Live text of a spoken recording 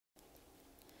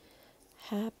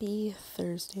Happy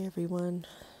Thursday, everyone.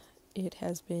 It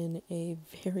has been a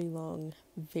very long,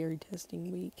 very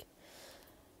testing week,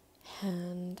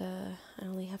 and I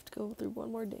only have to go through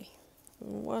one more day.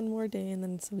 One more day, and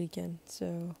then it's the weekend.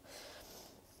 So,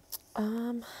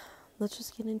 let's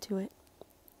just get into it.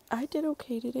 I did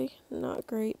okay today. Not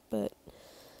great, but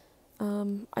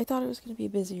I thought it was going to be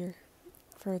busier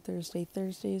for a Thursday.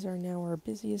 Thursdays are now our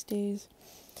busiest days.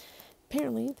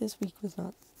 Apparently, this week was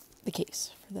not the case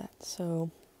for that,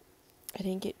 so I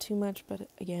didn't get too much, but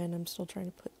again, I'm still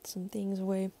trying to put some things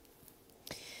away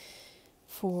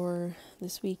for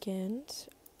this weekend,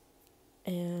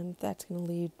 and that's going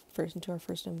to lead first into our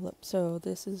first envelope. So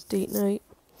this is date night.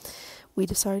 We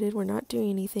decided we're not doing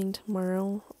anything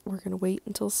tomorrow. We're going to wait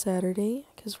until Saturday,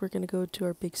 because we're going to go to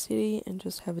our big city and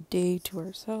just have a day to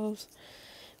ourselves,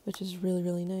 which is really,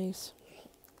 really nice.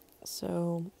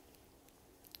 So,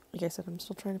 like I said, I'm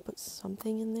still trying to put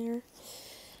something in there.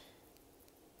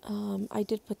 I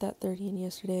did put that 30 in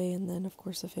yesterday, and then of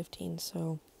course the 15,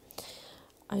 so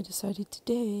I decided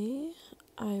today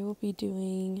I will be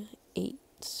doing 8,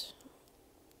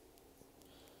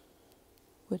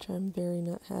 which I'm very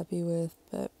not happy with,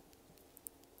 but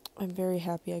I'm very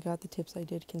happy I got the tips I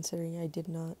did, considering I did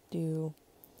not do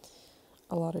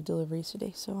a lot of deliveries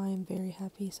today, so I am very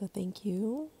happy, so thank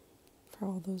you for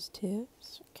all those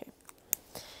tips. Okay,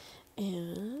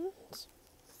 and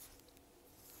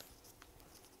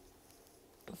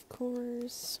of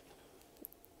course,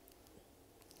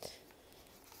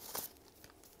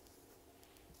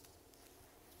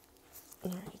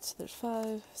 alright, so there's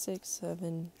 5, 6,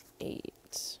 7, 8.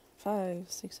 5,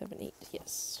 6, 7, 8,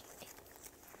 yes. Okay.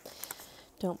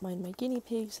 Don't mind my guinea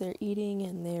pigs, they're eating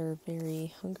and they're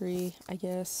very hungry, I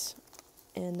guess.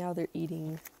 And now they're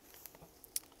eating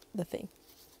the thing,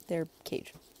 their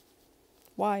cage.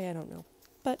 Why, I don't know.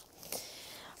 But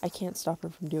I can't stop her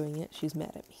from doing it, she's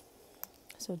mad at me.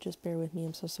 So just bear with me,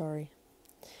 I'm so sorry.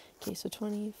 Okay, so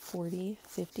 20, 40,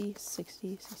 50,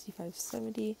 60, 65,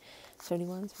 70,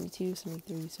 71, 72,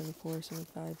 73, 74,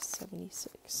 75,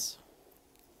 76.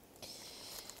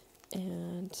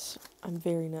 And I'm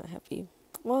very not happy.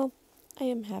 Well, I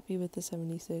am happy with the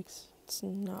 76. It's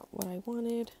not what I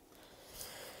wanted,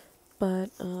 but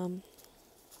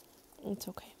it's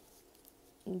okay.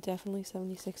 Definitely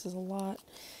 76 is a lot.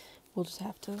 We'll just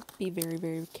have to be very,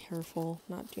 very careful,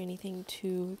 not do anything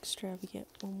too extravagant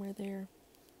when we're there.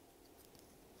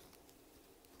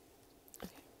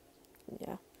 Okay,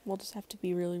 yeah, we'll just have to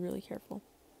be really, really careful.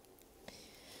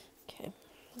 Okay,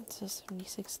 that's a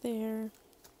 76 there.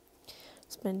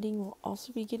 Spending will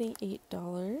also be getting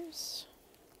 $8.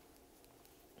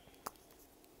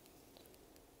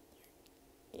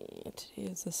 Yeah,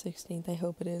 today is the 16th. I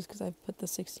hope it is, because I've put the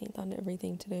 16th on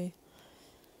everything today.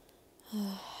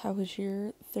 How was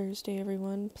your Thursday,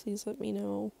 everyone? Please let me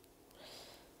know.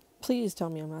 Please tell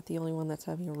me I'm not the only one that's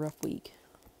having a rough week.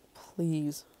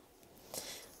 Please.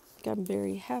 Like, I'm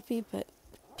very happy, but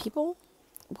people...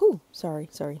 Sorry.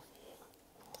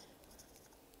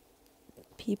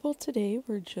 People today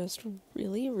were just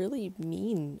really, really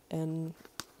mean, and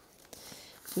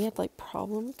we had like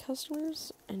problem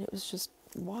customers, and it was just,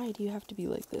 why do you have to be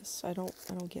like this? I don't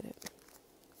get it.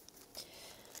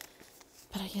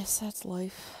 But I guess that's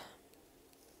life.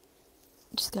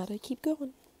 Just gotta keep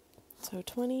going. So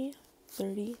 20,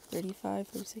 30, 35,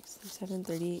 36, 37,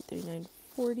 38, 39,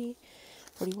 40,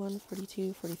 41,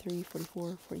 42, 43,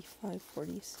 44, 45,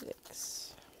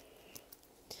 46.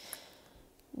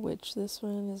 Which this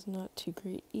one is not too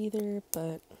great either,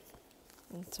 but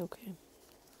it's okay.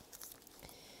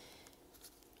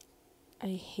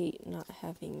 I hate not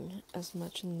having as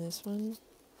much in this one.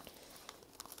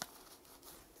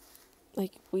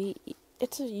 Like,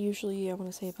 it's usually, I want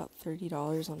to say, about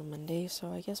 $30 on a Monday,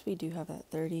 so I guess we do have that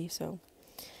 30, so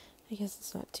I guess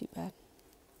it's not too bad.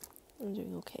 I'm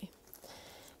doing okay.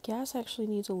 Gas actually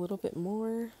needs a little bit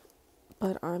more,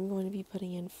 but I'm going to be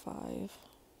putting in 5,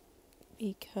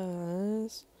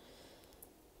 because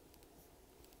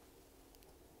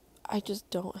I just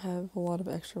don't have a lot of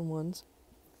extra ones.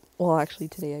 Well, actually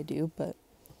today I do, but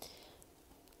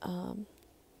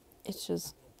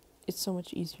it's so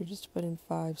much easier just to put in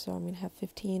 5, so I'm going to have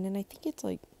 15, and I think it's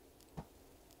like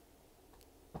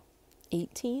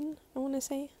 18, I want to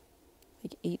say.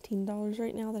 Like $18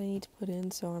 right now that I need to put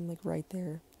in, so I'm like right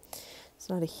there. It's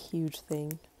not a huge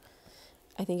thing.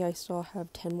 I think I still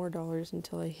have $10 more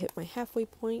until I hit my halfway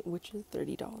point, which is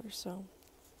 $30, so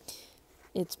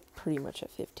it's pretty much at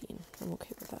 15. I'm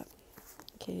okay with that.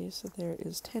 Okay, so there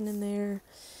is 10 in there.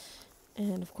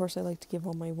 And of course I like to give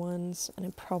all my 1s, and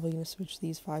I'm probably going to switch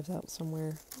these 5s out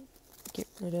somewhere. Get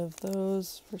rid of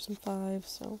those for some 5s,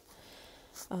 so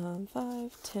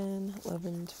 5, 10,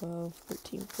 11, 12,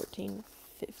 13, 14,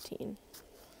 15.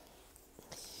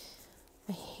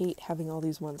 I hate having all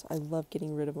these ones. I love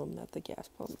getting rid of them at the gas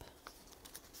pump.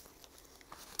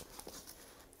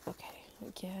 Okay,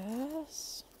 I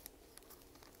guess.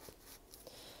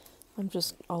 I'm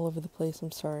just all over the place.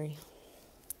 I'm sorry.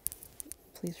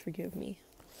 Please forgive me.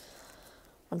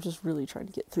 I'm just really trying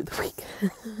to get through the week.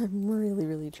 I'm really,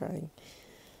 really trying.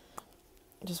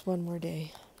 Just one more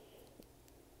day.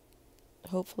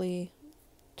 Hopefully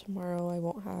tomorrow I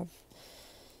won't have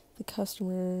the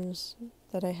customers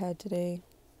that I had today.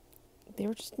 They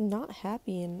were just not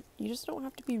happy, and you just don't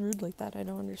have to be rude like that. I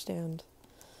don't understand.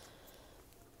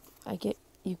 I get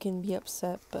you can be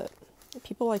upset, but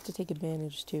people like to take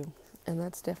advantage too. And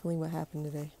that's definitely what happened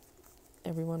today.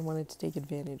 Everyone wanted to take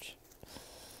advantage.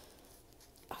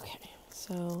 Okay,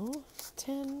 so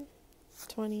 10,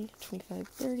 20, 25,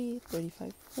 30,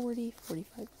 35, 40,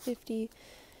 45, 50,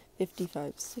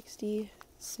 55, 60,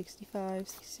 65,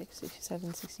 66,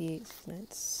 67, 68, 69,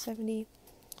 70,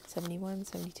 71,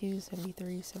 72,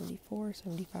 73, 74,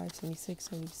 75, 76,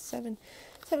 77,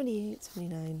 78,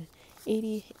 79,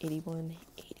 80, 81,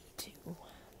 82.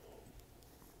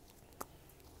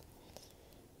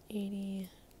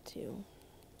 82.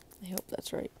 I hope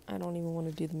that's right. I don't even want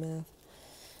to do the math.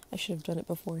 I should have done it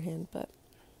beforehand, but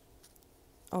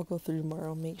I'll go through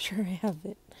tomorrow and make sure I have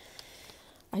it.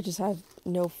 I just have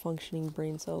no functioning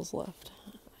brain cells left.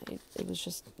 It was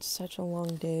just such a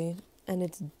long day, and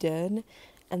it's dead,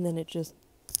 and then it just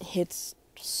hits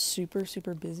super,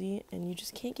 super busy, and you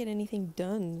just can't get anything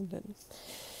done. And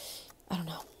I don't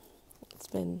know. It's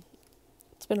been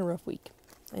a rough week.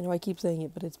 I know I keep saying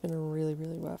it, but it's been a really,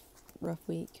 really rough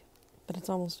week. But it's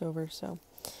almost over, so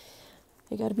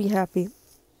I gotta be happy.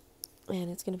 And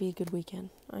it's gonna be a good weekend.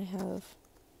 I have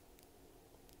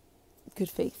good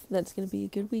faith that it's gonna be a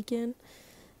good weekend.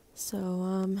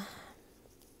 So,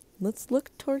 let's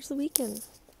look towards the weekend.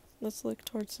 Let's look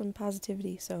towards some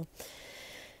positivity. So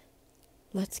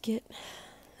let's get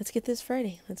this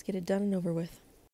Friday. Let's get it done and over with.